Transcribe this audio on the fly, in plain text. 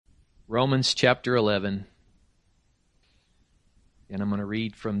Romans chapter 11. And I'm going to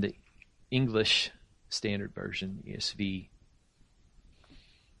read from the English Standard Version, ESV.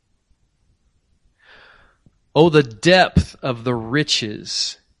 Oh, the depth of the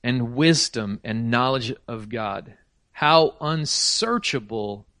riches and wisdom and knowledge of God. How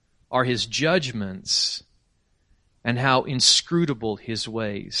unsearchable are His judgments and how inscrutable His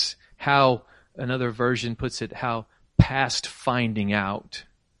ways. How, another version puts it, how past finding out.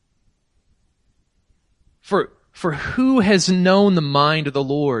 For who has known the mind of the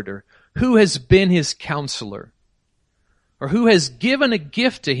Lord, or who has been His counselor, or who has given a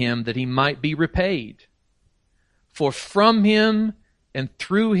gift to Him that He might be repaid? For from Him and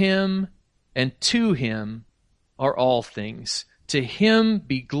through Him and to Him are all things. To Him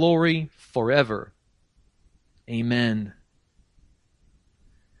be glory forever. Amen.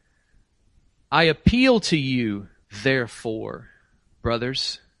 I appeal to you, therefore,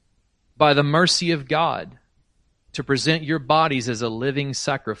 brothers, by the mercy of God, to present your bodies as a living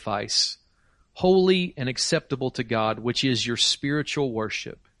sacrifice, holy and acceptable to God, which is your spiritual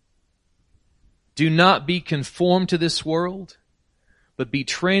worship. Do not be conformed to this world, but be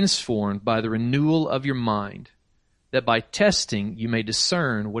transformed by the renewal of your mind, that by testing you may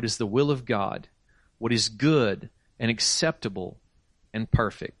discern what is the will of God, what is good and acceptable and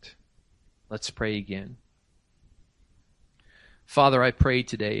perfect. Let's pray again. Father, I pray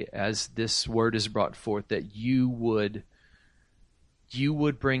today as this word is brought forth that you would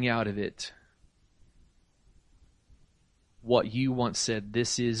bring out of it what you once said.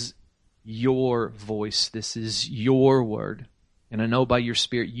 This is your voice. This is your word. And I know by your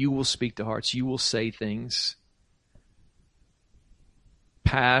Spirit you will speak to hearts. You will say things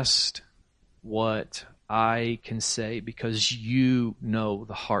past what I can say, because you know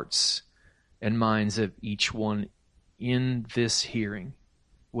the hearts and minds of each one in this hearing,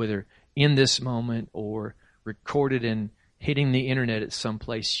 whether in this moment or recorded and hitting the internet at some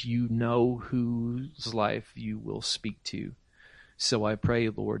place. You know whose life you will speak to. So I pray,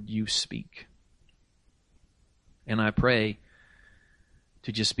 Lord, you speak. And I pray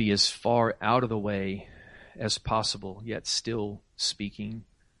to just be as far out of the way as possible, yet still speaking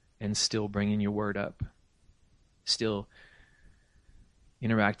and still bringing your word up, still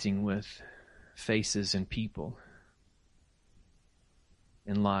interacting with faces and people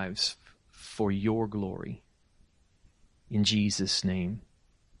and lives for your glory. In Jesus' name,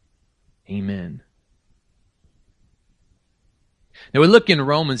 amen. Now we look in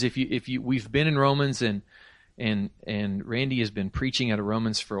Romans. If you we've been in Romans, and Randy has been preaching out of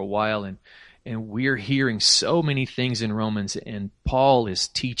Romans for a while, and we're hearing so many things in Romans, and Paul is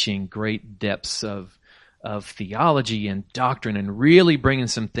teaching great depths of theology and doctrine and really bringing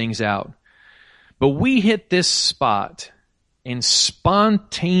some things out. But we hit this spot, and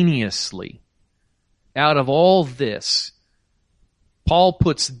spontaneously, out of all this, Paul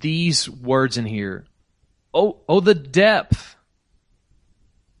puts these words in here. Oh, the depth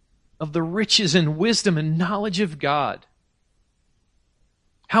of the riches and wisdom and knowledge of God.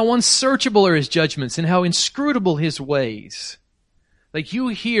 How unsearchable are His judgments and how inscrutable His ways. Like, you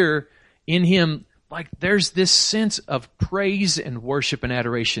hear in him, like, there's this sense of praise and worship and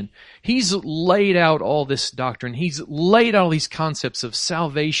adoration. He's laid out all this doctrine. He's laid out all these concepts of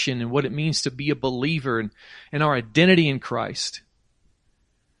salvation and what it means to be a believer and our identity in Christ.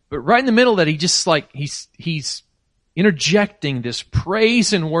 But right in the middle of that, he just he's interjecting this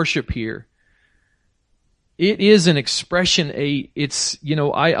praise and worship here. It is an expression,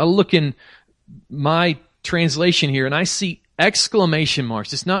 I look in my translation here and I see exclamation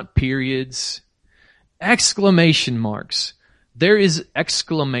marks. It's not periods. Exclamation marks. There is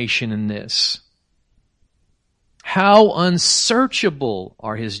exclamation in this. How unsearchable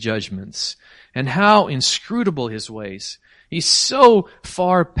are His judgments, and how inscrutable His ways. He's so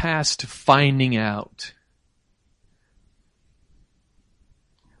far past finding out.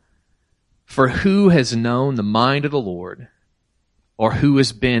 For who has known the mind of the Lord, or who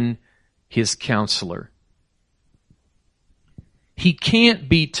has been His counselor? He can't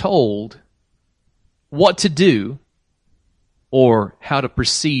be told what to do or how to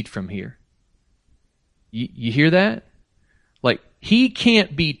proceed from here. You hear that? Like, he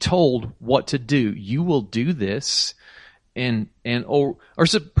can't be told what to do. You will do this, or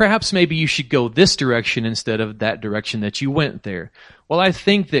so perhaps maybe you should go this direction instead of that direction that you went there. Well, I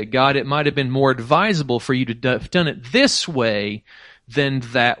think that, God, it might have been more advisable for you to have done it this way than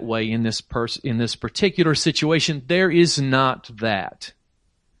that way in this particular situation. There is not that.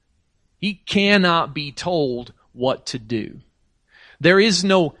 He cannot be told what to do. There is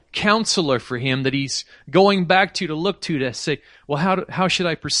no counselor for him that he's going back to look to say, well, how should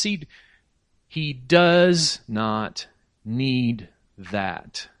I proceed? He does not need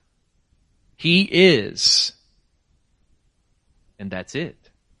that. He is. And that's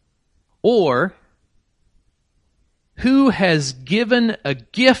it. Or, who has given a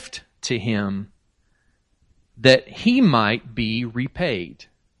gift to him that he might be repaid?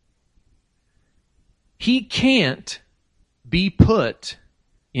 He can't be put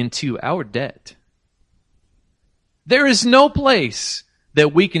into our debt. There is no place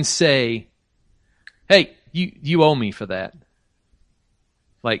that we can say, hey, you owe me for that.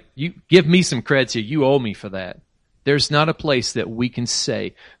 Like, you give me some credits here, you owe me for that. There's not a place that we can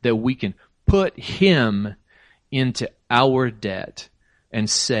say that we can put him into our debt and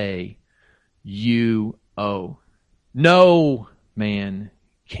say, you owe. No man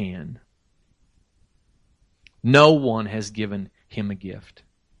can. No one has given him a gift.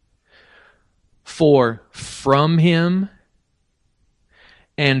 For from him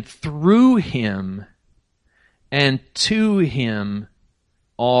and through him and to him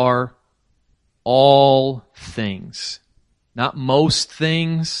are all things. Not most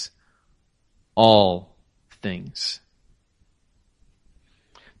things, all things.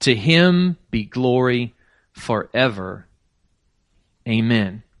 To him be glory forever.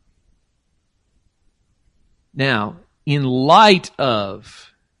 Amen. Now, in light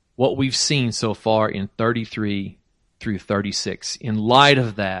of what we've seen so far in 33 through 36, in light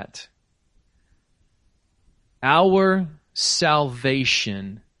of that, our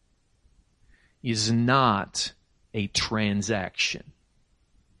salvation is not a transaction.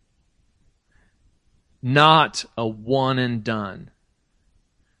 Not a one and done.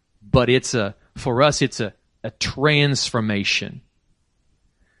 But for us, it's a transformation.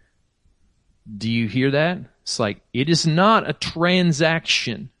 Do you hear that? It's like, it is not a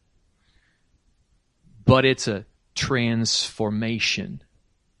transaction, but it's a transformation.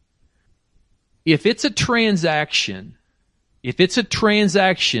 If it's a transaction,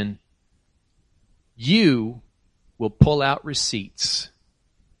 you will pull out receipts.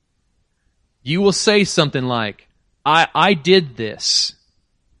 You will say something like, I did this.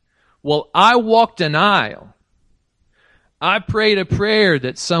 Well, I walked an aisle. I prayed a prayer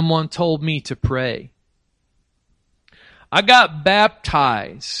that someone told me to pray. I got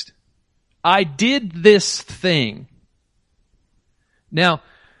baptized. I did this thing. Now,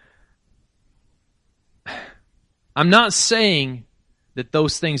 I'm not saying that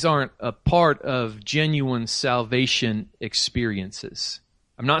those things aren't a part of genuine salvation experiences.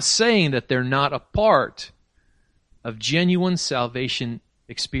 I'm not saying that they're not a part of genuine salvation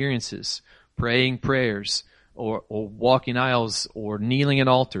experiences. Praying prayers, or walking aisles, or kneeling at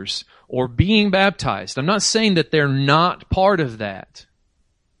altars, or being baptized. I'm not saying that they're not part of that.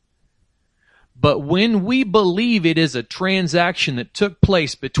 But when we believe it is a transaction that took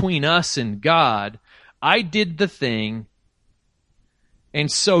place between us and God, I did the thing, and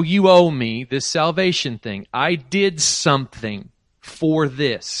so you owe me this salvation thing. I did something for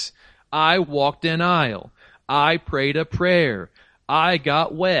this. I walked an aisle. I prayed a prayer. I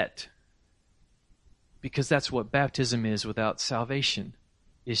got wet. Because that's what baptism is without salvation.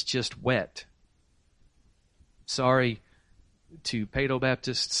 It's just wet. Sorry to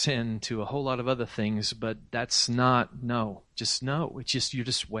Paedo-Baptists and to a whole lot of other things, but that's not, no. Just no. It's just, you're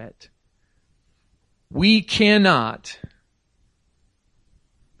just wet. We cannot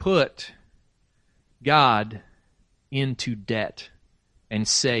put God into debt and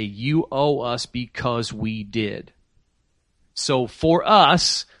say, you owe us because we did. So for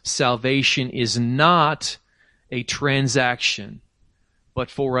us, salvation is not a transaction, but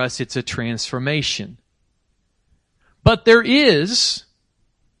for us it's a transformation. But there is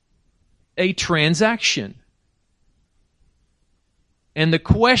a transaction. And the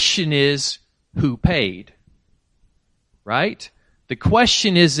question is, who paid? Right? The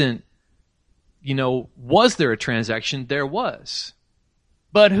question isn't, was there a transaction? There was.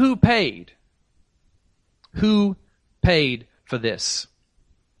 But who paid? Who paid for this?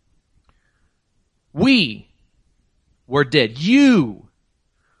 We were dead. You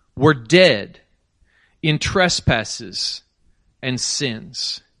were dead in trespasses and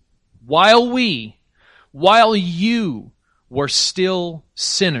sins. While you were still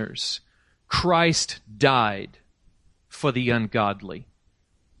sinners, Christ died for the ungodly.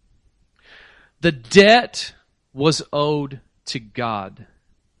 The debt was owed to God.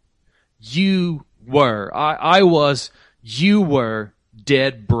 You were, you were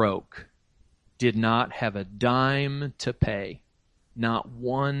dead broke. Did not have a dime to pay. Not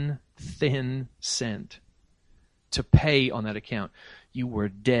one thin cent. to pay on that account. You were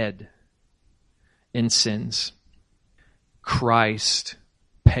dead in sins. Christ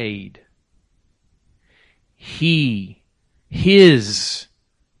paid. His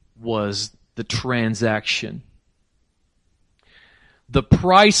was the transaction. The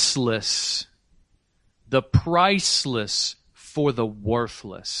priceless for the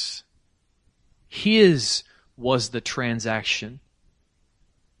worthless. His was the transaction.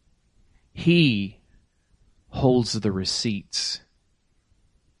 He holds the receipts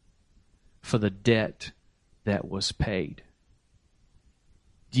for the debt that was paid.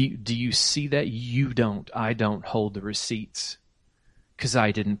 Do you see that? You don't. I don't hold the receipts because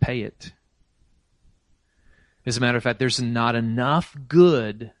I didn't pay it. As a matter of fact, there's not enough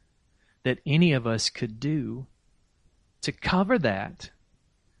good that any of us could do to cover that.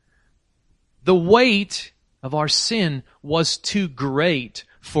 The weight of our sin was too great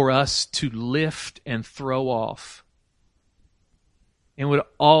for us to lift and throw off. It would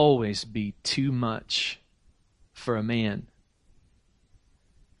always be too much for a man,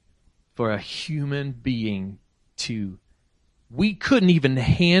 for a human being to. We couldn't even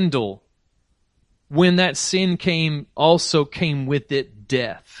handle when that sin also came with it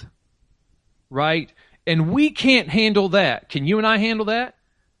death. Right? And we can't handle that. Can you and I handle that?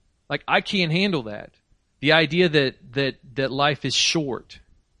 Like, I can't handle that. The idea that life is short.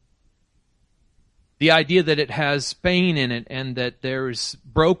 The idea that it has pain in it and that there's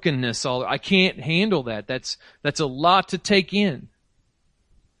brokenness I can't handle that. That's a lot to take in.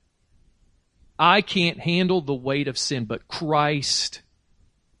 I can't handle the weight of sin, but Christ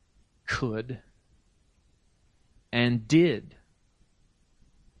could and did.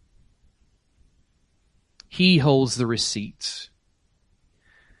 He holds the receipts.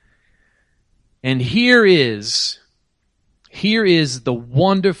 And here is the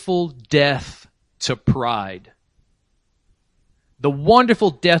wonderful death to pride. The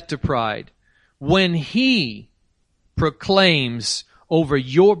wonderful death to pride. When He proclaims over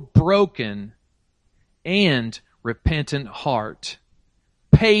your broken and repentant heart,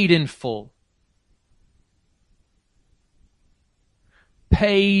 paid in full.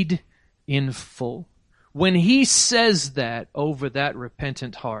 Paid in full. When He says that over that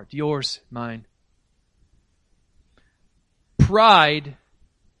repentant heart, yours, mine, pride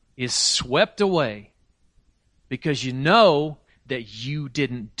is swept away because you know that you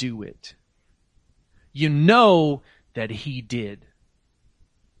didn't do it. You know that He did.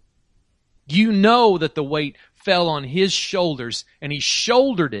 You know that the weight fell on His shoulders and He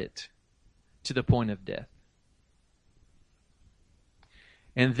shouldered it to the point of death.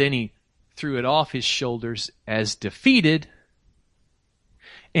 And then He threw it off His shoulders as defeated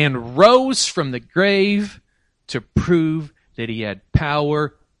and rose from the grave to prove that He had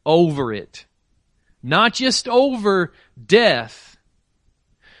power over it. Not just over death,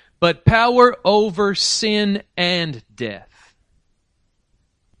 but power over sin and death.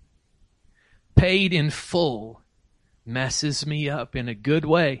 Paid in full messes me up in a good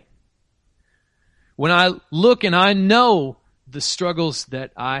way. When I look and I know the struggles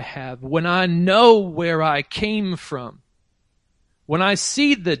that I have, when I know where I came from, when I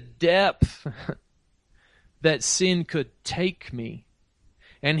see the depth that sin could take me,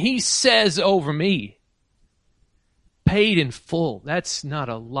 and He says over me, paid in full. That's not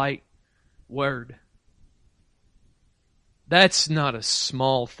a light word. That's not a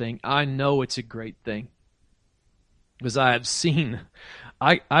small thing. I know it's a great thing. Because I've seen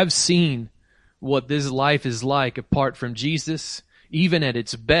what this life is like apart from Jesus, even at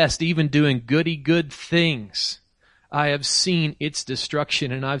its best, even doing goody good things. I have seen its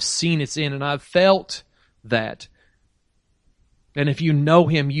destruction and I've seen its end and I've felt that. And if you know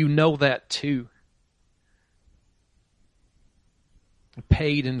Him, you know that too.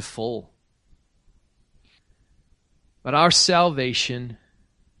 Paid in full. But our salvation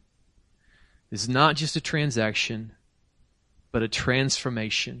is not just a transaction, but a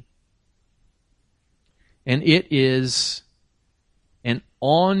transformation. And it is an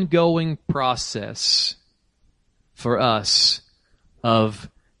ongoing process for us of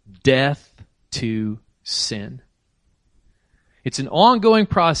death to sin. It's an ongoing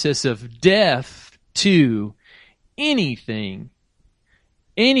process of death to anything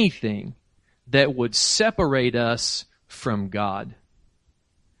that would separate us from God.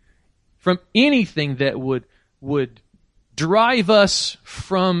 From anything that would drive us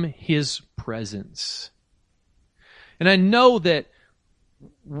from His presence. And I know that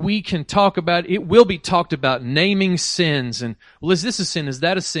we can talk about, it will be talked about naming sins and, well, is this a sin? Is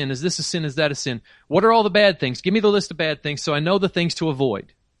that a sin? Is this a sin? Is that a sin? What are all the bad things? Give me the list of bad things so I know the things to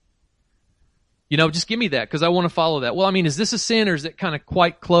avoid. Just give me that because I want to follow that. Well, I mean, is this a sin or is it kind of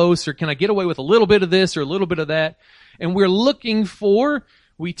quite close, or can I get away with a little bit of this or a little bit of that? And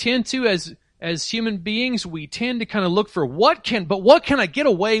we tend to, as human beings, we tend to kind of look for what can I get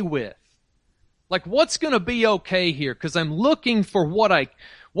away with? Like, what's going to be okay here? Because I'm looking for what I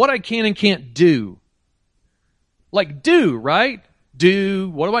can and can't do. Like, right?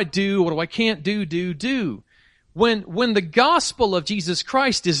 What do I do? What do I can't do? Do. When the gospel of Jesus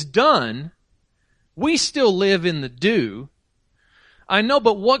Christ is done, we still live in the do. I know,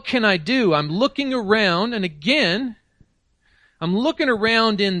 but what can I do? I'm looking around, and again, I'm looking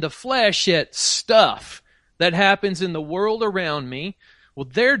around in the flesh at stuff that happens in the world around me. Well,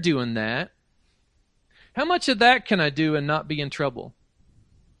 they're doing that. How much of that can I do and not be in trouble?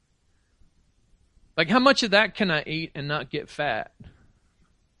 Like, how much of that can I eat and not get fat?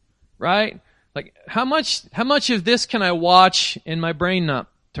 Right? Like, how much of this can I watch and my brain not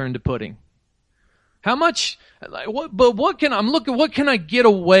turn to pudding? How much, what can I get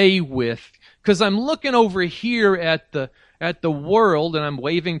away with? Because I'm looking over here at the world, and I'm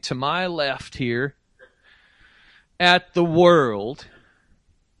waving to my left here, at the world.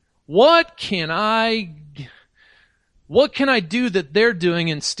 What can I do that they're doing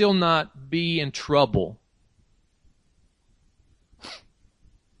and still not be in trouble?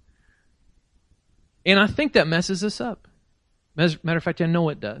 And I think that messes us up. Matter of fact, I know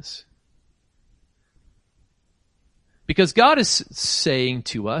it does. Because God is saying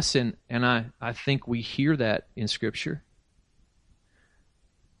to us, and I think we hear that in Scripture,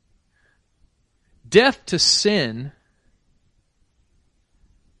 death to sin,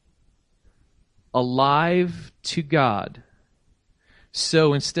 alive to God.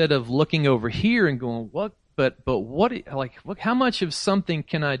 So instead of looking over here and going, how much of something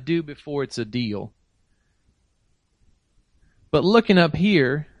can I do before it's a deal? But looking up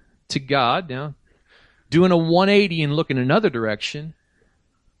here to God, now, doing a 180 and looking another direction,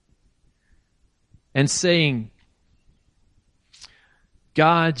 and saying,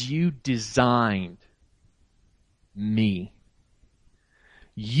 God, you designed me.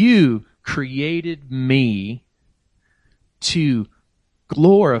 You created me to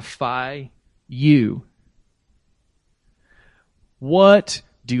glorify you. What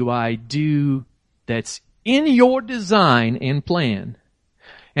do I do that's in your design and plan?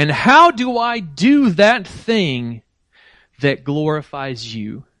 And how do I do that thing that glorifies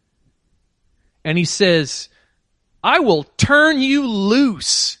you? And he says, I will turn you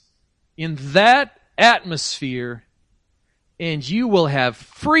loose in that atmosphere, and you will have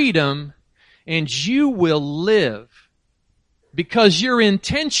freedom, and you will live. Because your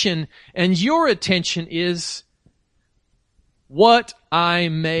intention and your attention is what I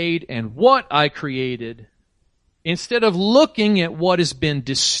made and what I created, instead of looking at what has been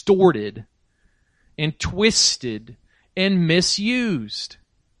distorted and twisted and misused.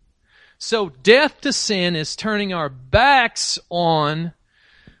 So death to sin is turning our backs on,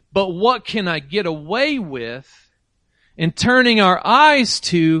 but what can I get away with? And turning our eyes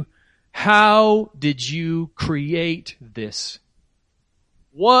to, how did you create this?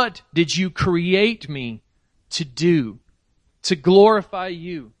 What did you create me to do? To glorify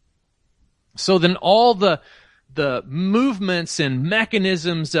you. So then all the movements and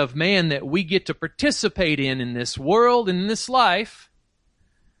mechanisms of man that we get to participate in this world, in this life,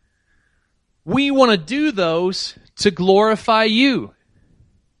 we want to do those to glorify you.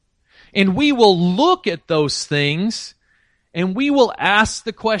 And we will look at those things and we will ask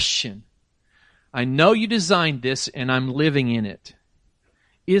the question, I know you designed this and I'm living in it.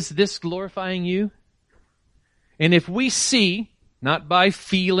 Is this glorifying you? And if we see, not by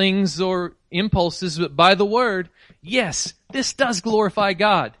feelings or impulses, but by the Word, yes, this does glorify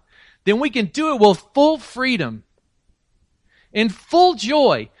God, then we can do it with full freedom and full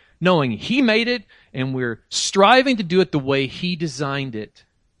joy, knowing He made it and we're striving to do it the way He designed it.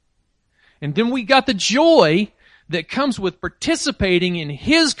 And then we got the joy that comes with participating in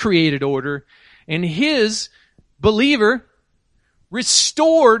His created order and His believer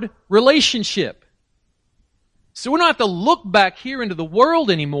restored relationship. So we don't have to look back here into the world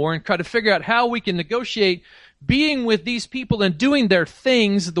anymore and try to figure out how we can negotiate being with these people and doing their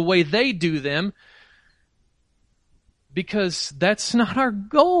things the way they do them, because that's not our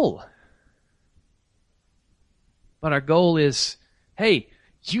goal. But our goal is, hey,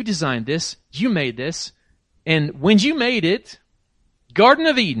 you designed this, you made this, and when you made it, Garden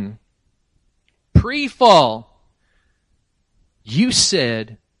of Eden, pre-fall, you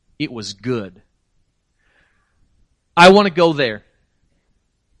said it was good. I want to go there.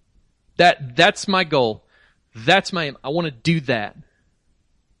 That's my goal. I want to do that.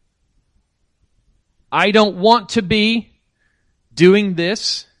 I don't want to be doing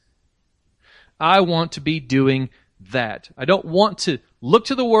this. I want to be doing that. I don't want to look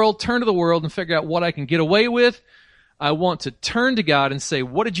to the world, turn to the world, and figure out what I can get away with. I want to turn to God and say,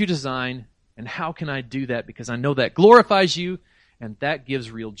 what did you design, and how can I do that? Because I know that glorifies you, and that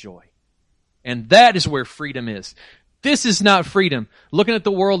gives real joy. And that is where freedom is. This is not freedom. Looking at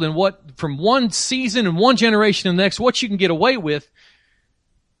the world and what, from one season and one generation to the next, what you can get away with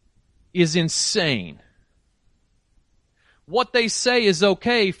is insane. What they say is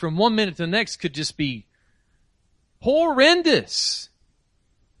okay from one minute to the next could just be horrendous.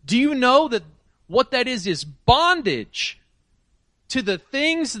 Do you know that what that is bondage to the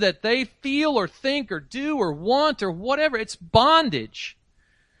things that they feel or think or do or want or whatever? It's bondage.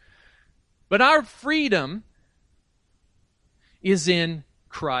 But our freedom is in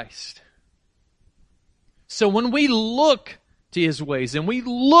Christ. So when we look to His ways and we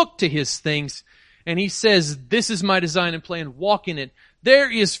look to His things and He says, this is my design and plan, walk in it, there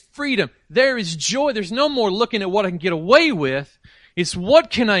is freedom. There is joy. There's no more looking at what I can get away with. It's what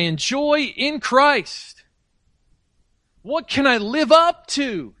can I enjoy in Christ? What can I live up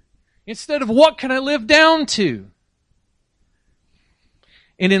to? Instead of what can I live down to?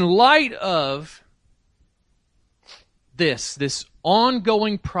 And in light of this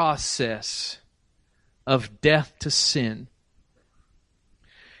ongoing process of death to sin,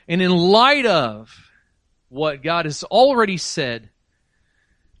 and in light of what God has already said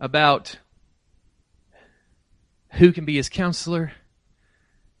about who can be His counselor,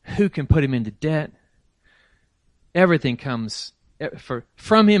 who can put him into debt, everything comes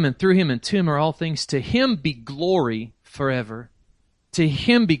from Him and through Him and to Him are all things. To Him be glory forever. To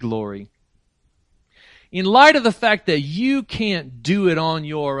Him be glory. In light of the fact that you can't do it on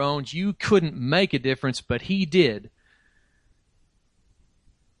your own, you couldn't make a difference, but He did.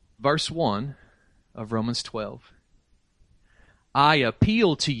 Verse 1 of Romans 12. I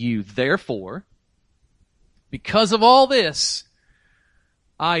appeal to you, therefore, because of all this,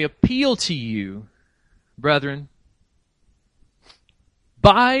 I appeal to you, brethren,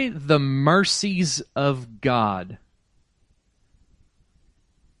 by the mercies of God.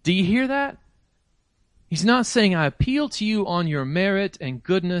 Do you hear that? He's not saying, I appeal to you on your merit and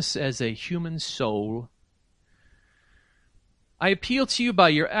goodness as a human soul. I appeal to you by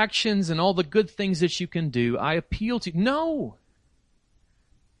your actions and all the good things that you can do. I appeal to you. No!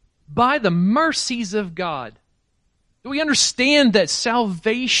 By the mercies of God. Do we understand that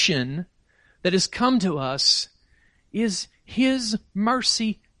salvation that has come to us is His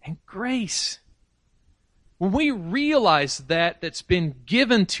mercy and grace? When we realize that that's been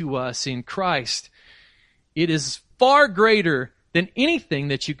given to us in Christ, it is far greater than anything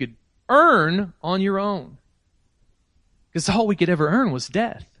that you could earn on your own. Because all we could ever earn was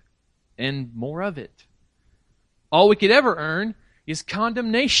death and more of it. All we could ever earn is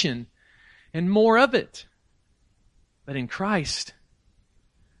condemnation and more of it. But in Christ,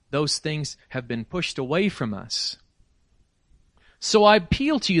 those things have been pushed away from us. So I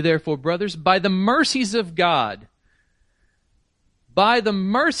appeal to you, therefore, brothers, by the mercies of God,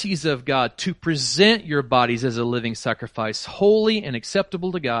 to present your bodies as a living sacrifice, holy and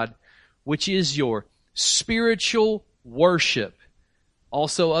acceptable to God, which is your spiritual worship.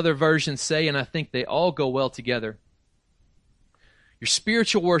 Also, other versions say, and I think they all go well together, your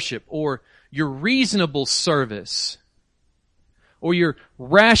spiritual worship, or your reasonable service, or your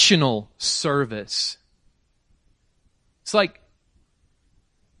rational service. It's like,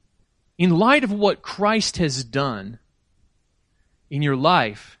 in light of what Christ has done in your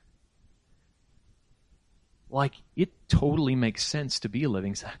life, like, it totally makes sense to be a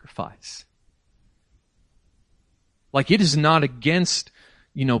living sacrifice. Like, it is not against,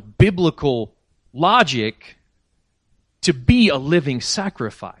 biblical logic to be a living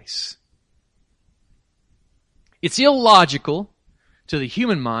sacrifice. It's illogical to the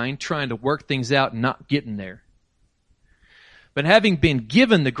human mind trying to work things out and not getting there. But having been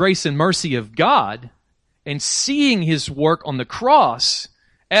given the grace and mercy of God and seeing His work on the cross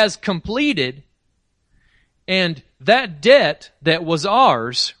as completed, and that debt that was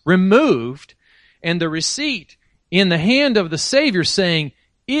ours removed, and the receipt in the hand of the Savior saying,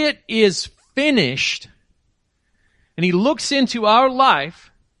 it is finished. And He looks into our life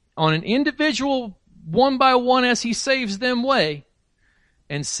on an individual, one by one as He saves them way,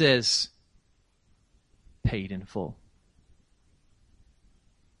 and says, paid in full.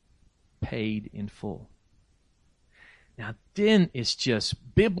 Paid in full. Now then it's just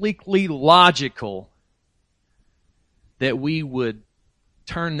biblically logical that we would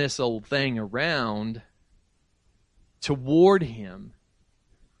turn this old thing around toward Him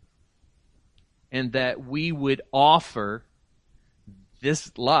and that we would offer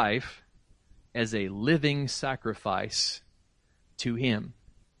this life as a living sacrifice to Him,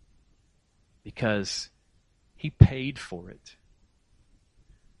 because He paid for it.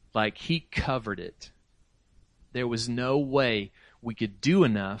 Like, He covered it. There was no way we could do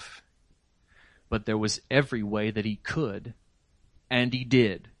enough, but there was every way that He could, and He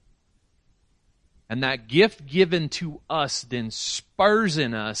did. And that gift given to us then spurs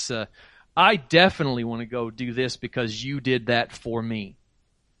in us, I definitely want to go do this because you did that for me.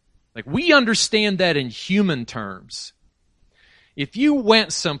 Like, we understand that in human terms. If you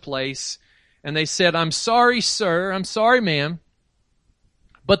went someplace and they said, "I'm sorry, sir, I'm sorry, ma'am,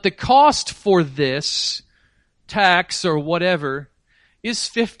 but the cost for this tax or whatever is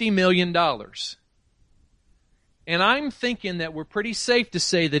 $50 million. And I'm thinking that we're pretty safe to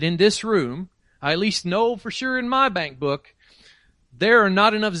say that in this room, I at least know for sure in my bank book, there are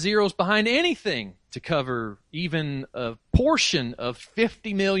not enough zeros behind anything to cover even a portion of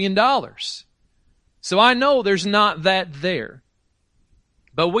 $50 million. So I know there's not that there.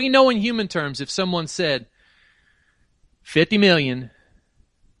 But we know in human terms, if someone said, 50 million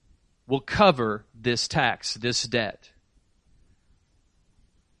will cover this tax, this debt,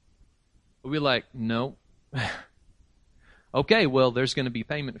 we're like, no. Okay, well, there's going to be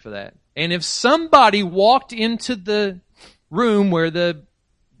payment for that. And if somebody walked into the room where the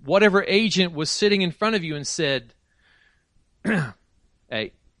whatever agent was sitting in front of you and said,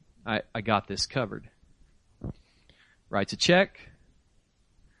 "Hey, I got this covered," writes a check.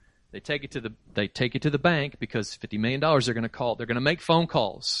 They take it to the bank because $50 million they're going to call. They're going to make phone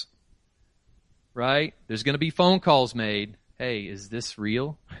calls, right? There's going to be phone calls made. Hey, is this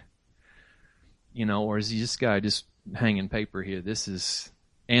real? Or is this guy just hanging paper here?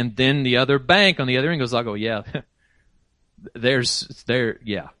 And then the other bank on the other end goes, I'll go, yeah, there's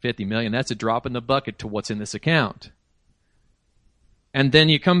 50 million. That's a drop in the bucket to what's in this account. And then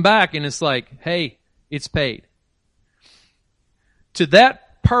you come back and it's like, hey, it's paid. To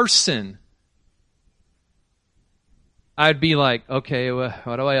that person, I'd be like, okay, well,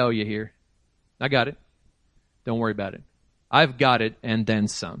 what do I owe you here? I got it. Don't worry about it. I've got it and then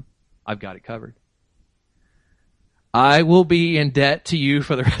some. I've got it covered. I will be in debt to you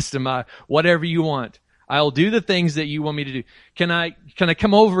for the rest of my, whatever you want. I'll do the things that you want me to do. Can I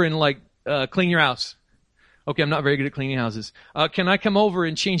come over and clean your house? Okay, I'm not very good at cleaning houses. Can I come over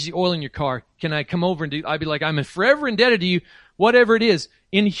and change the oil in your car? Can I come over and do, I'd be like, I'm forever indebted to you, whatever it is.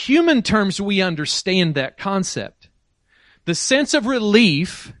 In human terms, we understand that concept. The sense of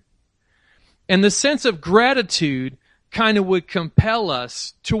relief and the sense of gratitude kind of would compel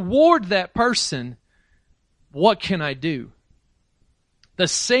us toward that person. What can I do? The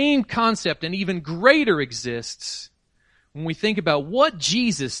same concept and even greater exists when we think about what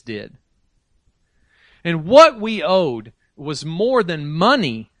Jesus did. And what we owed was more than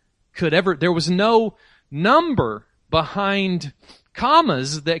money could ever. There was no number behind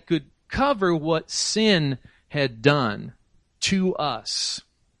commas that could cover what sin had done to us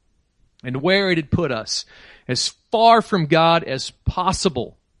and where it had put us, as far from God as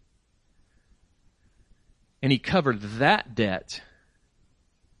possible. And He covered that debt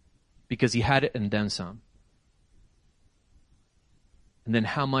because He had it and then some. And then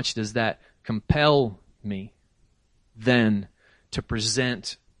how much does that compel me then to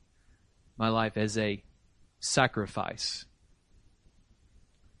present my life as a sacrifice?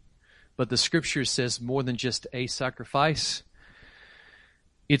 But the Scripture says more than just a sacrifice.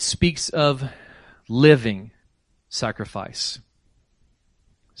 It speaks of living sacrifice.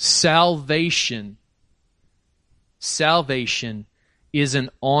 Salvation is an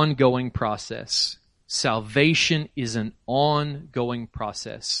ongoing process. Salvation is an ongoing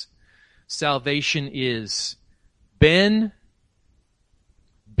process. Salvation is been,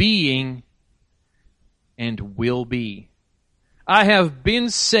 being, and will be. I have been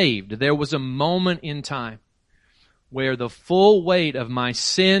saved. There was a moment in time where the full weight of my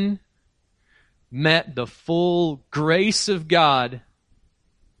sin met the full grace of God,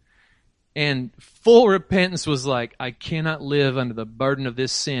 and full repentance was like, I cannot live under the burden of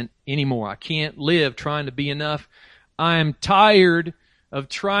this sin anymore. I can't live trying to be enough. I am tired of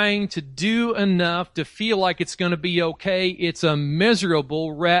trying to do enough to feel like it's going to be okay. It's a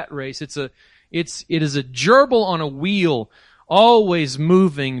miserable rat race. It is a gerbil on a wheel, always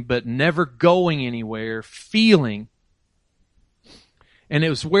moving but never going anywhere, feeling. And it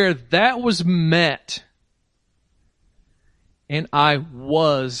was where that was met, and I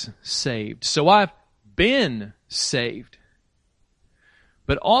was saved. So I've been saved.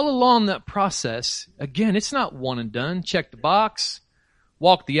 But all along that process, again, it's not one and done. Check the box.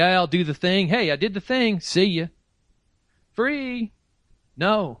 walk the aisle, do the thing. Hey, I did the thing. See ya. Free.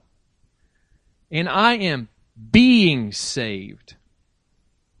 No. And I am being saved.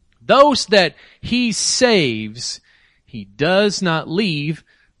 Those that he saves, he does not leave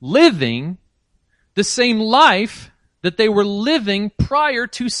living the same life that they were living prior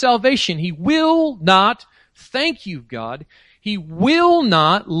to salvation. He will not, thank you, God, he will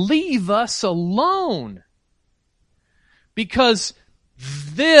not leave us alone. Because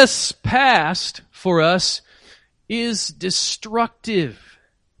this past for us is destructive.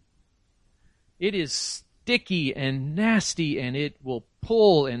 It is sticky and nasty, and it will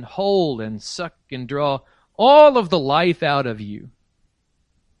pull and hold and suck and draw all of the life out of you.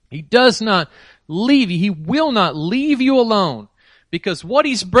 He does not leave you. He will not leave you alone, because what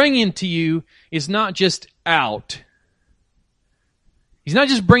he's bringing to you is not just out. He's not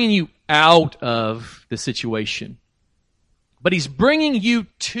just bringing you out of the situation, but he's bringing you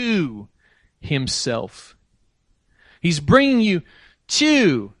to himself. He's bringing you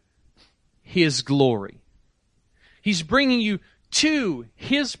to his glory. He's bringing you to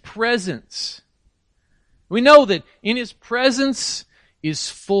his presence. We know that in his presence is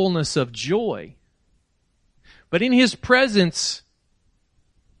fullness of joy. But in his presence,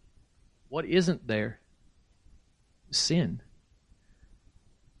 what isn't there? Sin.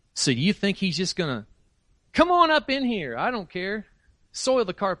 So do you think he's just going to come on up in here? I don't care. Soil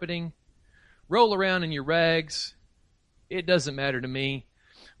the carpeting. Roll around in your rags. It doesn't matter to me.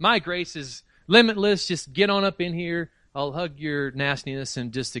 My grace is limitless. Just get on up in here. I'll hug your nastiness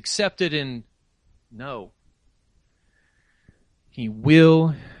and just accept it. And no. He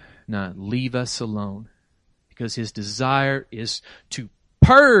will not leave us alone, because his desire is to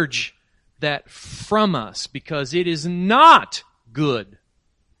purge that from us, because it is not good.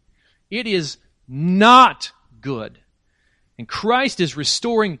 It is not good. And Christ is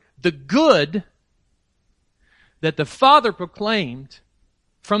restoring the good that the Father proclaimed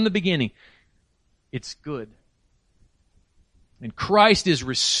from the beginning. It's good. And Christ is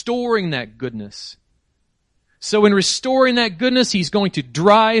restoring that goodness. So in restoring that goodness, he's going to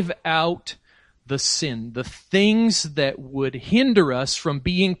drive out the sin, the things that would hinder us from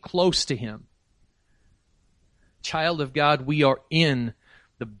being close to him. Child of God, we are in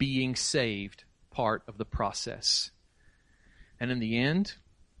the being saved part of the process. And in the end,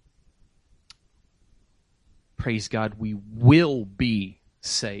 praise God, we will be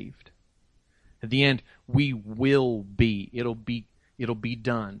saved. At the end, we will be. It'll be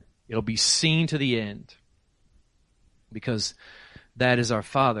done. It'll be seen to the end. Because that is our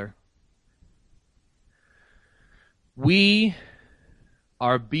Father. We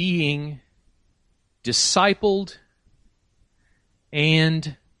are being discipled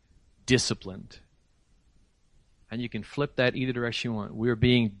and disciplined. And you can flip that either direction you want. We are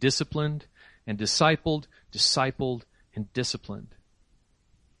being disciplined and discipled and disciplined.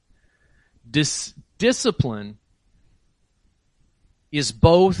 Discipline is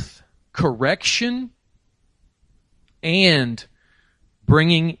both correction and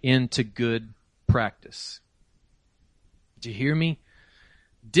bringing into good practice. Did you hear me?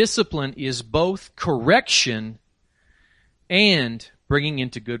 Discipline is both correction and bringing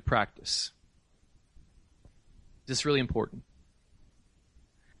into good practice. This is really important.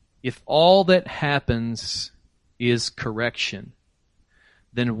 If all that happens is correction,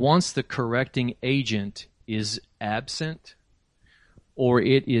 then once the correcting agent is absent, or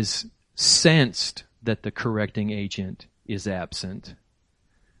it is sensed that the correcting agent is absent,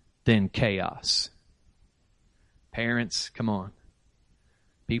 then chaos. Parents, come on.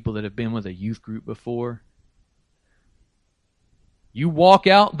 People that have been with a youth group before. You walk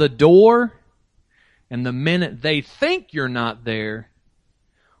out the door, and the minute they think you're not there,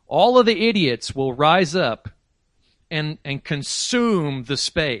 all of the idiots will rise up and consume the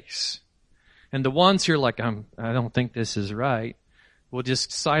space. And the ones who are like, I don't think this is right, will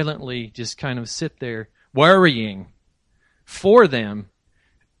just silently just kind of sit there worrying for them,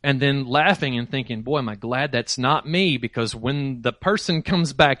 and then laughing and thinking, boy, am I glad that's not me, because when the person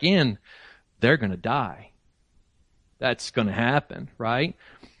comes back in, they're going to die. That's going to happen, right?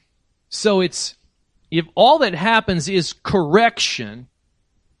 So if all that happens is correction,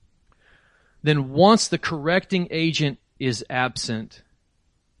 then once the correcting agent is absent,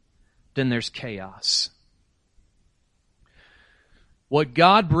 then there's chaos. What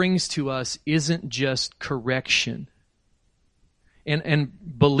God brings to us isn't just correction. And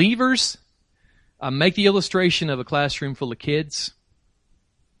believers, make the illustration of a classroom full of kids.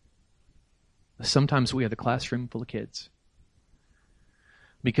 Sometimes we have a classroom full of kids.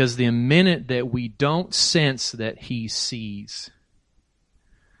 Because the minute that we don't sense that he sees,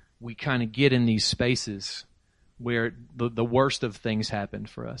 we kind of get in these spaces where the worst of things happen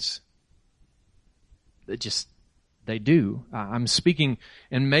for us. They do. I'm speaking,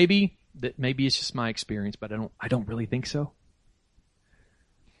 and maybe it's just my experience, but I don't really think so.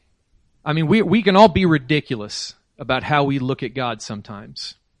 I mean, we can all be ridiculous about how we look at God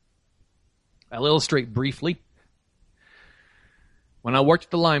sometimes. I'll illustrate briefly. When I worked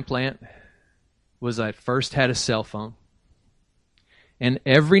at the lime plant, I first had a cell phone. And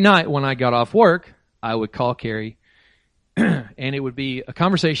every night when I got off work, I would call Carrie, and it would be a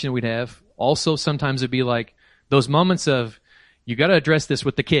conversation we'd have. Also, sometimes it'd be like those moments of, you got to address this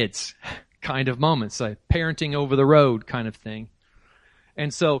with the kids kind of moments, like parenting over the road kind of thing.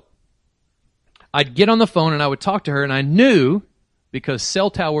 And so I'd get on the phone and I would talk to her, and I knew, because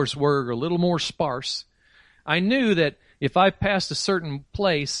cell towers were a little more sparse, I knew that if I passed a certain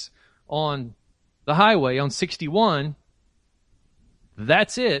place on the highway on 61,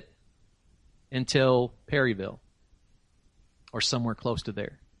 that's it until Perryville or somewhere close to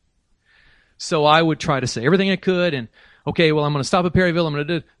there. So I would try to say everything I could, and okay, well, I'm going to stop at Perryville. I'm going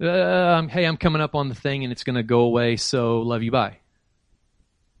to do, hey, I'm coming up on the thing, and it's going to go away, so love you, bye.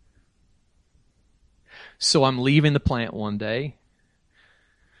 So I'm leaving the plant one day.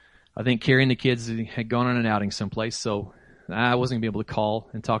 I think Carrie and the kids had gone on an outing someplace, so I wasn't going to be able to call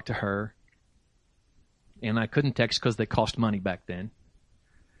and talk to her. And I couldn't text because they cost money back then.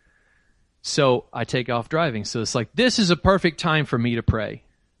 So I take off driving. So it's like, this is a perfect time for me to pray,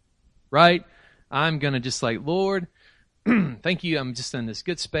 right? I'm going to just like, Lord, thank you. I'm just in this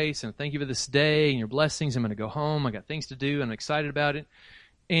good space, and thank you for this day and your blessings. I'm going to go home. I got things to do. I'm excited about it.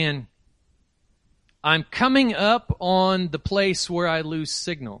 And I'm coming up on the place where I lose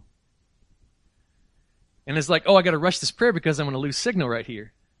signal. And it's like, oh, I got to rush this prayer because I'm going to lose signal right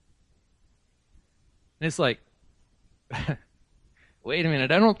here. And it's like, wait a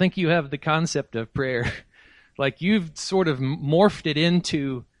minute, I don't think you have the concept of prayer. Like, you've sort of morphed it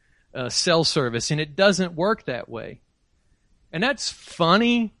into cell service, and it doesn't work that way. And that's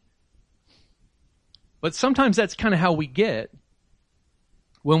funny, but sometimes that's kind of how we get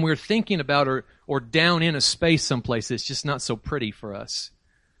when we're thinking about or down in a space someplace that's just not so pretty for us.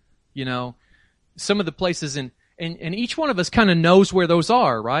 You know, some of the places, and each one of us kind of knows where those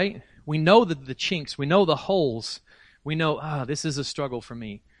are, right? We know the chinks, we know the holes, we know, this is a struggle for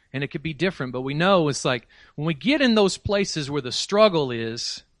me. And it could be different, but we know it's like, when we get in those places where the struggle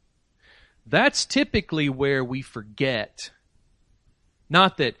is, that's typically where we forget.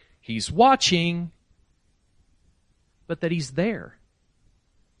 Not that He's watching, but that He's there.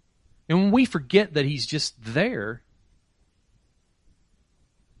 And when we forget that He's just there,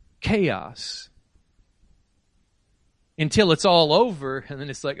 chaos. Until it's all over, and then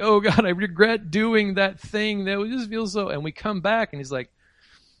it's like, oh God, I regret doing that thing that just feels so. And we come back, and He's like,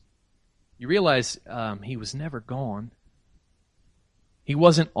 you realize He was never gone. He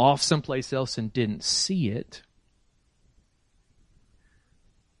wasn't off someplace else and didn't see it.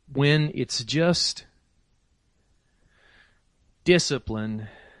 When it's just discipline,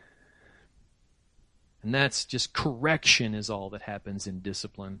 and that's just correction is all that happens in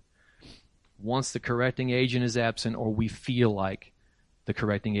discipline. Once the correcting agent is absent, or we feel like the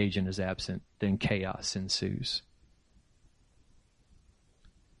correcting agent is absent, then chaos ensues.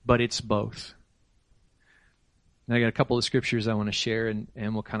 But it's both. And I got a couple of scriptures I want to share, and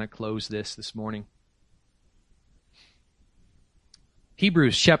we'll kind of close this morning.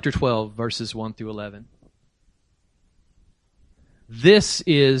 Hebrews chapter 12, verses 1 through 11. This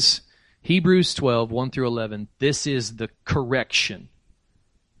is Hebrews 12, 1 through 11. This is the correction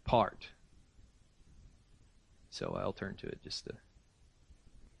part. So I'll turn to it just to...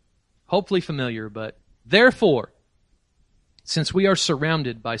 Hopefully familiar, but therefore, since we are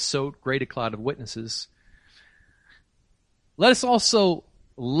surrounded by so great a cloud of witnesses, let us also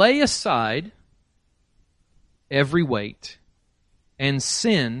lay aside every weight and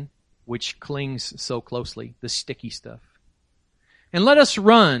sin which clings so closely, the sticky stuff. And let us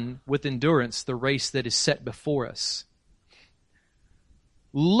run with endurance the race that is set before us,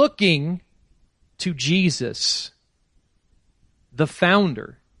 looking to Jesus, the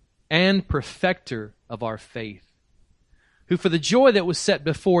founder and perfecter of our faith, who for the joy that was set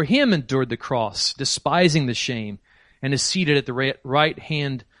before Him endured the cross, despising the shame, and is seated at the right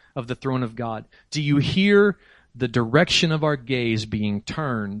hand of the throne of God. Do you hear the direction of our gaze being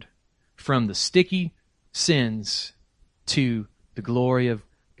turned from the sticky sins to the glory of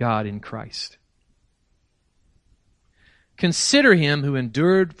God in Christ? Consider Him who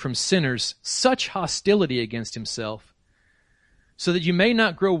endured from sinners such hostility against Himself, so that you may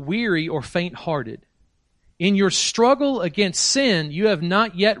not grow weary or faint-hearted. In your struggle against sin, you have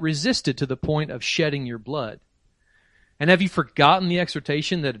not yet resisted to the point of shedding your blood. And have you forgotten the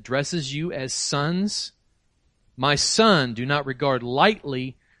exhortation that addresses you as sons? My son, do not regard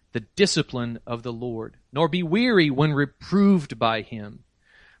lightly the discipline of the Lord, nor be weary when reproved by him.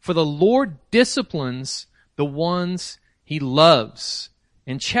 For the Lord disciplines the ones he loves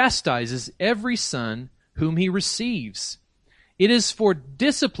and chastises every son whom he receives. It is for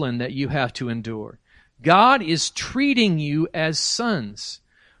discipline that you have to endure. God is treating you as sons.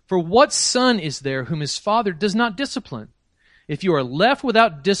 For what son is there whom his father does not discipline? If you are left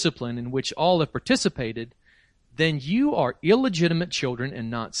without discipline in which all have participated, then you are illegitimate children and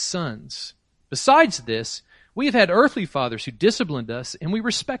not sons. Besides this, we have had earthly fathers who disciplined us, and we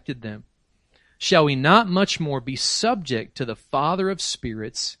respected them. Shall we not much more be subject to the Father of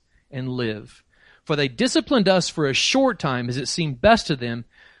spirits and live? For they disciplined us for a short time as it seemed best to them,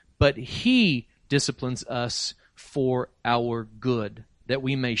 but he disciplines us for our good, that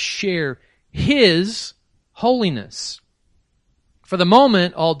we may share his holiness. For the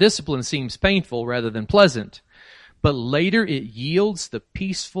moment, all discipline seems painful rather than pleasant, but later it yields the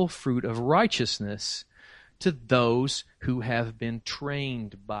peaceful fruit of righteousness to those who have been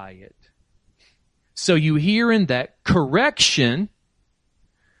trained by it. So you hear in that correction,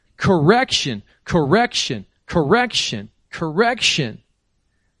 correction, correction, correction, correction.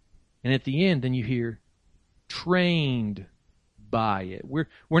 And at the end, then you hear trained by it. We're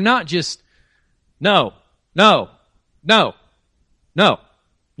not just, no, no, no, no,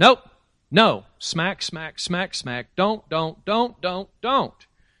 nope, no, smack, smack, smack, smack, don't.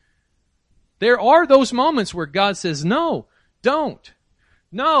 There are those moments where God says, no, don't.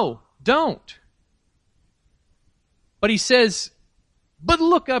 But he says, but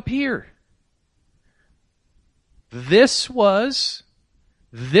look up here. This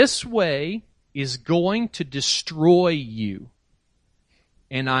way is going to destroy you,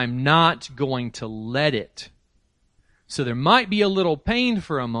 and I'm not going to let it. So there might be a little pain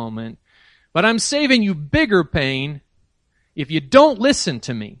for a moment, but I'm saving you bigger pain if you don't listen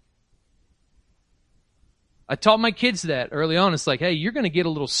to me. I taught my kids that early on. It's like, hey, you're going to get a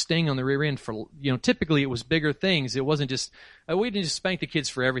little sting on the rear end for, typically it was bigger things. It wasn't just, we didn't just spank the kids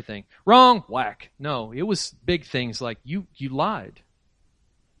for everything. Wrong, whack. No, it was big things like you lied.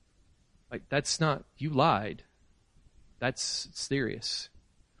 Like, that's not, you lied. That's serious.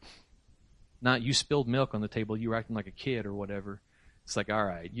 Not you spilled milk on the table, you were acting like a kid or whatever. It's like, all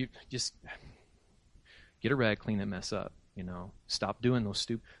right, you just get a rag, clean that mess up. Stop doing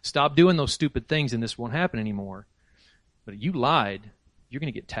those stupid things, and this won't happen anymore. But you lied, you're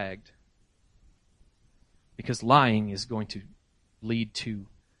going to get tagged. Because lying is going to lead to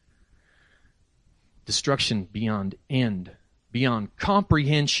destruction beyond end, beyond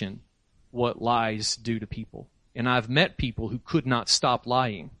comprehension, what lies do to people. And I've met people who could not stop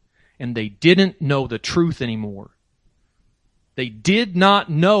lying, and they didn't know the truth anymore. They did not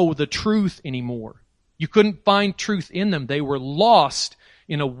know the truth anymore. You couldn't find truth in them. They were lost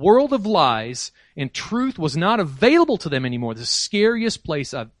in a world of lies, and truth was not available to them anymore. The scariest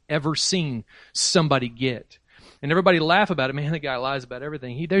place I've ever seen somebody get. And everybody laugh about it. Man, the guy lies about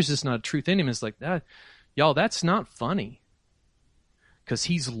everything. There's just not a truth in him. It's like, y'all, that's not funny. Because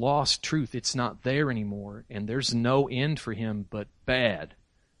he's lost truth. It's not there anymore. And there's no end for him but bad.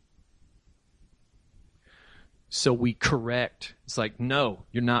 So we correct. It's like, no,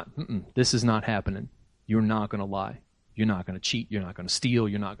 you're not. This is not happening. You're not going to lie. You're not going to cheat. You're not going to steal.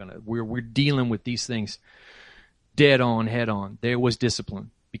 You're not going to. We're dealing with these things dead on, head on. There was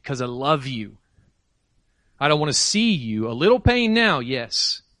discipline because I love you. I don't want to see you. A little pain now,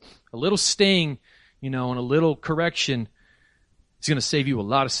 yes. A little sting, and a little correction is going to save you a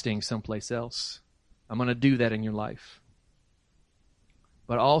lot of sting someplace else. I'm going to do that in your life.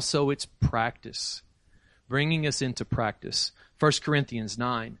 But also it's practice. Bringing us into practice. 1 Corinthians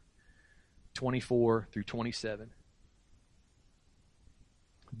 9, 24 through 27.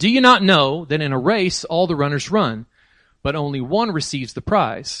 Do you not know that in a race all the runners run, but only one receives the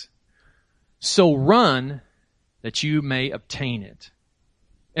prize? So run that you may obtain it.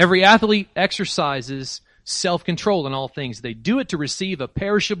 Every athlete exercises self-control in all things. They do it to receive a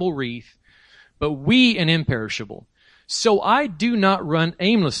perishable wreath, but we an imperishable. So I do not run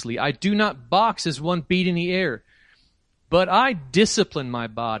aimlessly. I do not box as one beating the air, but I discipline my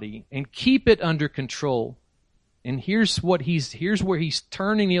body and keep it under control. And here's where he's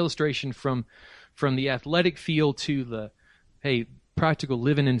turning the illustration from the athletic field to the, practical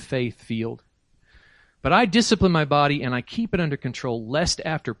living in faith field. But I discipline my body and I keep it under control, lest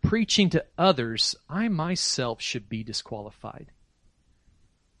after preaching to others, I myself should be disqualified.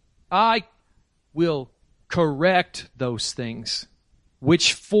 I will correct those things,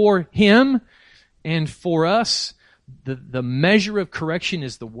 which for him and for us, the measure of correction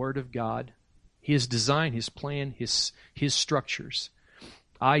is the Word of God, His design, His plan, His structures.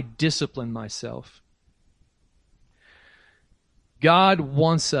 I discipline myself. God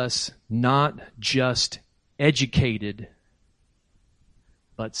wants us not just educated,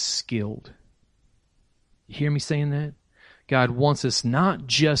 but skilled. You hear me saying that? God wants us not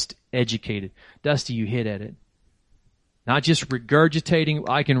just educated. Dusty, you hit at it. Not just regurgitating.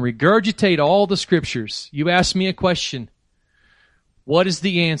 I can regurgitate all the Scriptures. You ask me a question. What is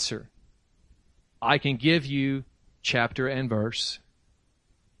the answer? I can give you chapter and verse.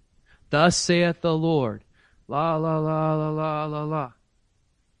 Thus saith the Lord. La, la, la, la, la, la, la.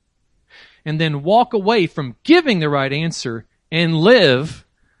 And then walk away from giving the right answer and live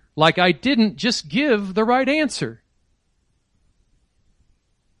like I didn't just give the right answer.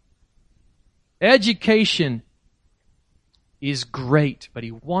 Education is great, but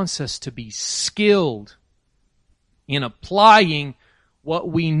He wants us to be skilled in applying what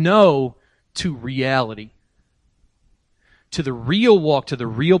we know to reality, to the real walk, to the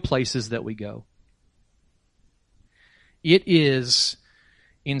real places that we go. It is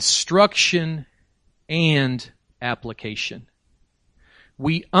instruction and application.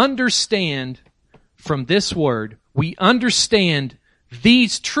 We understand from this word, we understand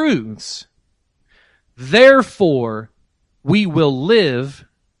these truths. Therefore, we will live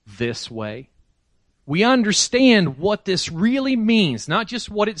this way. We understand what this really means, not just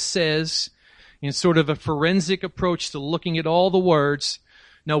what it says in sort of a forensic approach to looking at all the words.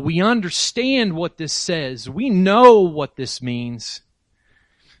 No, we understand what this says. We know what this means.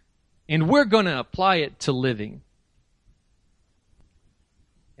 And we're going to apply it to living.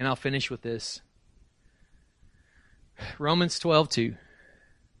 And I'll finish with this. Romans 12:2.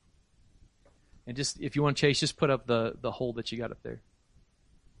 And just, if you want to chase, just put up the whole that you got up there.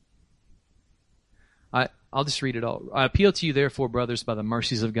 I'll just read it all. I appeal to you, therefore, brothers, by the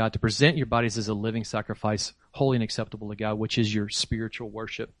mercies of God, to present your bodies as a living sacrifice, holy and acceptable to God, which is your spiritual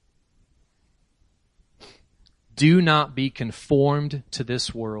worship. Do not be conformed to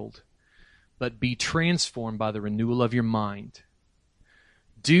this world, but be transformed by the renewal of your mind.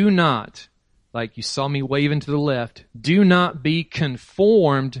 Do not, like you saw me waving to the left, do not be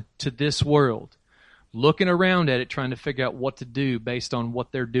conformed to this world, looking around at it, trying to figure out what to do based on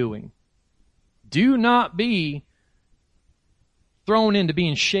what they're doing. Do not be thrown into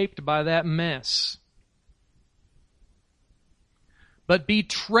being shaped by that mess. But be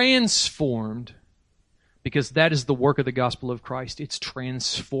transformed, because that is the work of the gospel of Christ. It's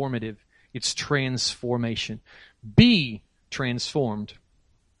transformative. It's transformation. Be transformed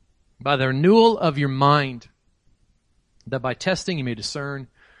by the renewal of your mind, that by testing you may discern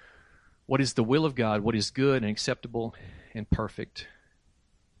what is the will of God, what is good and acceptable and perfect.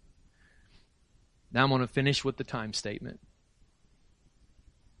 Now I'm going to finish with the time statement.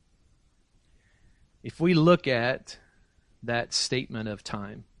 If we look at that statement of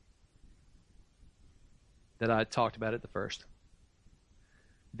time that I talked about at the first,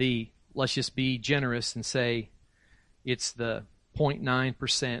 let's just be generous and say it's the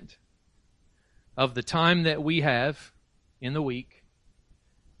 0.9% of the time that we have in the week.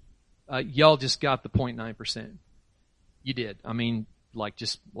 Y'all just got the 0.9%. You did. I mean, let's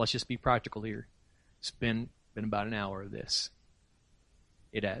just be practical here. It's been about an hour of this.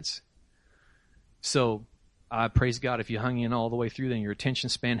 It has. So I praise God if you hung in all the way through, then your attention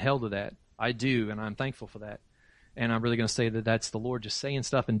span held to that. I do, and I'm thankful for that. And I'm really going to say that that's the Lord just saying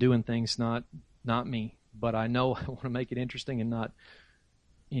stuff and doing things, not me. But I know I want to make it interesting and not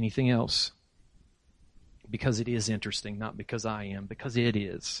anything else. Because it is interesting, not because I am, because it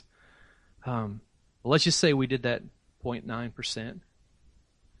is. Let's just say we did that 0.9%.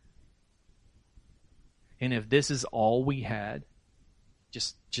 And if this is all we had,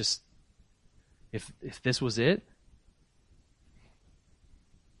 just if this was it,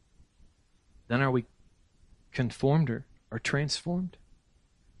 then are we conformed or transformed?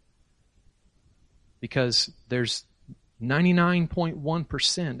 Because there's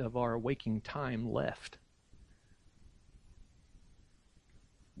 99.1% of our waking time left.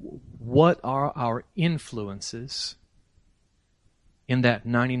 What are our influences in that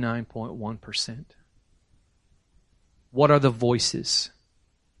 99.1%? What are the voices?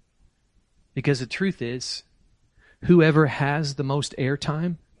 Because the truth is, whoever has the most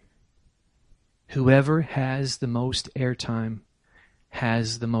airtime, has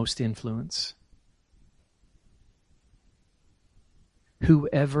the most influence.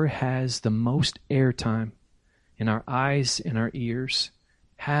 Whoever has the most airtime in our eyes and our ears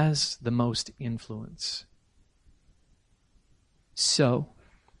has the most influence. So,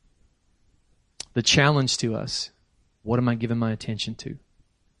 the challenge to us, what am I giving my attention to?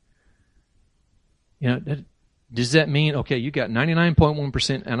 Does that mean, okay, you got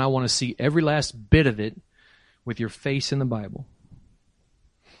 99.1% and I want to see every last bit of it with your face in the Bible?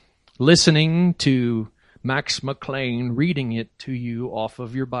 Listening to Max McLean reading it to you off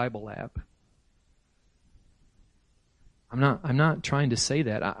of your Bible app. I'm not trying to say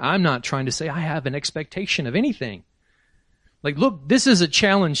that. I'm not trying to say I have an expectation of anything. Like, look, this is a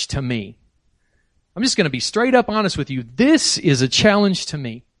challenge to me. I'm just going to be straight up honest with you. This is a challenge to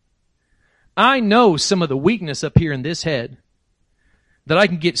me. I know some of the weakness up here in this head that I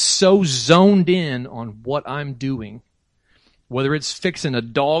can get so zoned in on what I'm doing, whether it's fixing a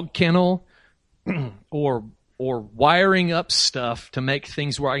dog kennel or wiring up stuff to make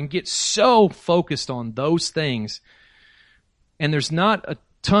things where I can get so focused on those things. And there's not a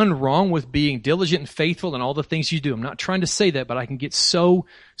ton wrong with being diligent and faithful and all the things you do. I'm not trying to say that, but I can get so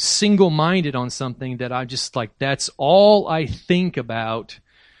single-minded on something that I just like, that's all I think about.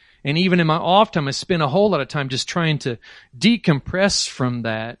 And even in my off time, I spend a whole lot of time just trying to decompress from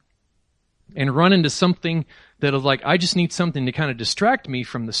that and run into something that is like, I just need something to kind of distract me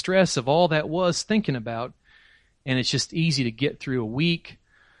from the stress of all that was thinking about. And it's just easy to get through a week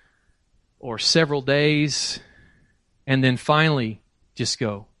or several days and then finally just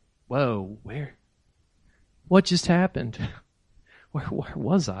go, whoa, what just happened? Where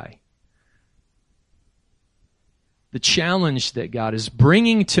was I? The challenge that God is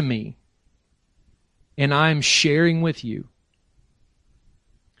bringing to me and I'm sharing with you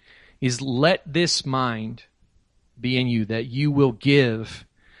is let this mind be in you, that you will give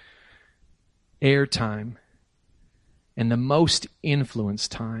airtime and the most influence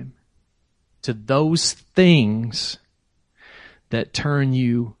time to those things that turn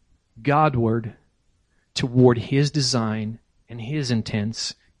you Godward toward His design and His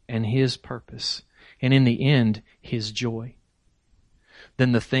intents and His purpose. And in the end, His joy.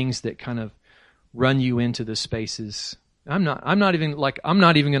 Than the things that kind of run you into the spaces. I'm not even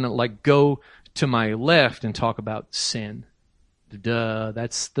going to go to my left and talk about sin. Duh,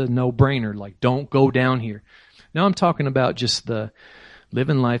 that's the no-brainer. Like, don't go down here. Now I'm talking about just the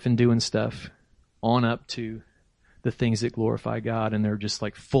living life and doing stuff on up to the things that glorify God, and they're just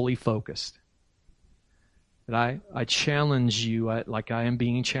like fully focused. But I challenge you, like I am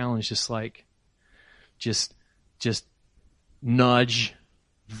being challenged, just nudge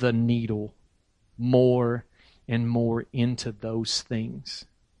the needle more and more into those things,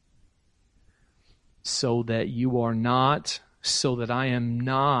 so that I am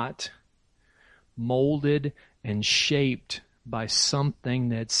not molded and shaped by something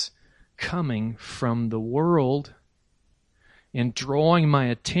that's coming from the world and drawing my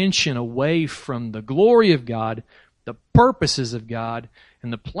attention away from the glory of God, the purposes of God,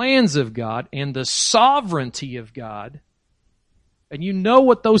 and the plans of God, and the sovereignty of God. And you know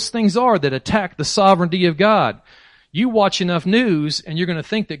what those things are that attack the sovereignty of God. You watch enough news, and you're going to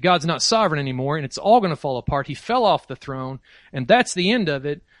think that God's not sovereign anymore, and it's all going to fall apart. He fell off the throne, and that's the end of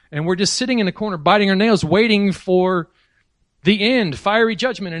it. And we're just sitting in the corner, biting our nails, waiting for the end, fiery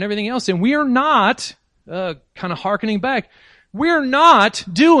judgment, and everything else. And we are not, kind of hearkening back, we're not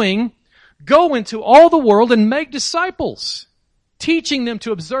doing, go into all the world and make disciples, teaching them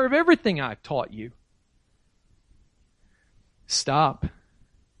to observe everything I've taught you. Stop,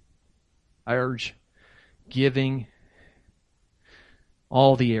 I urge, giving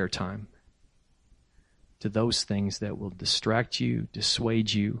all the airtime to those things that will distract you,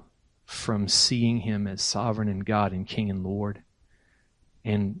 dissuade you from seeing Him as sovereign and God and King and Lord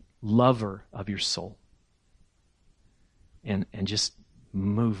and lover of your soul. And just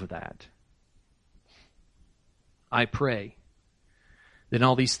move that. I pray that in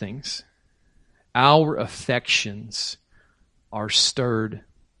all these things, our affections are stirred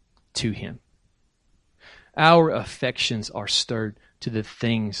to Him. Our affections are stirred to the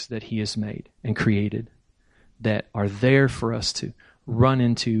things that He has made and created that are there for us to run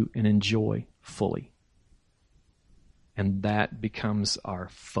into and enjoy fully. And that becomes our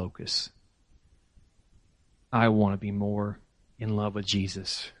focus. I want to be more in love with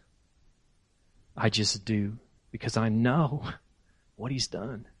Jesus. I just do, because I know what He's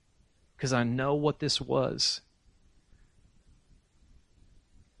done. Because I know what this was.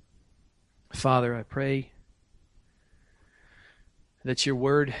 Father, I pray that your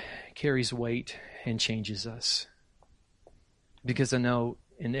word carries weight and changes us. Because I know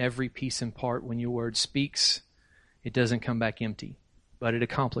in every piece and part, when your word speaks, it doesn't come back empty, but it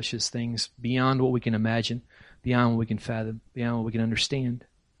accomplishes things beyond what we can imagine, beyond what we can fathom, beyond what we can understand.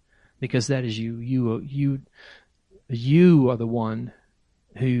 Because that is you. You are the one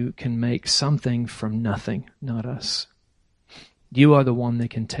who can make something from nothing, not us. You are the one that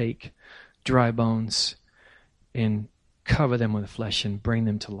can take dry bones and cover them with flesh and bring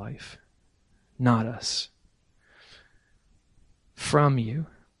them to life, not us. From you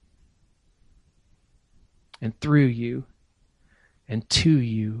and through you and to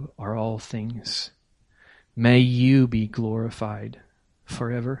you are all things. May you be glorified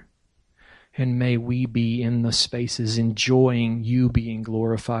forever. And may we be in the spaces enjoying you being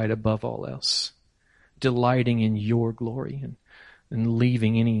glorified above all else, delighting in your glory and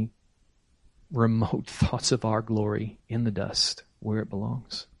leaving any remote thoughts of our glory in the dust where it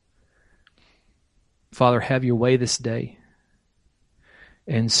belongs. Father, have your way this day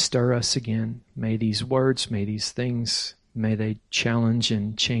and stir us again. May these words, may these things, may they challenge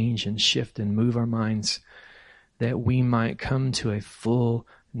and change and shift and move our minds, that we might come to a full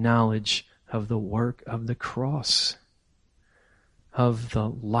knowledge of the work of the cross, of the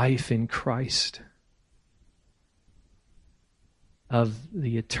life in Christ, of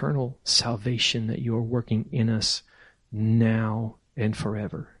the eternal salvation that you are working in us now and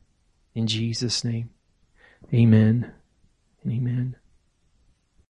forever. In Jesus' name, amen.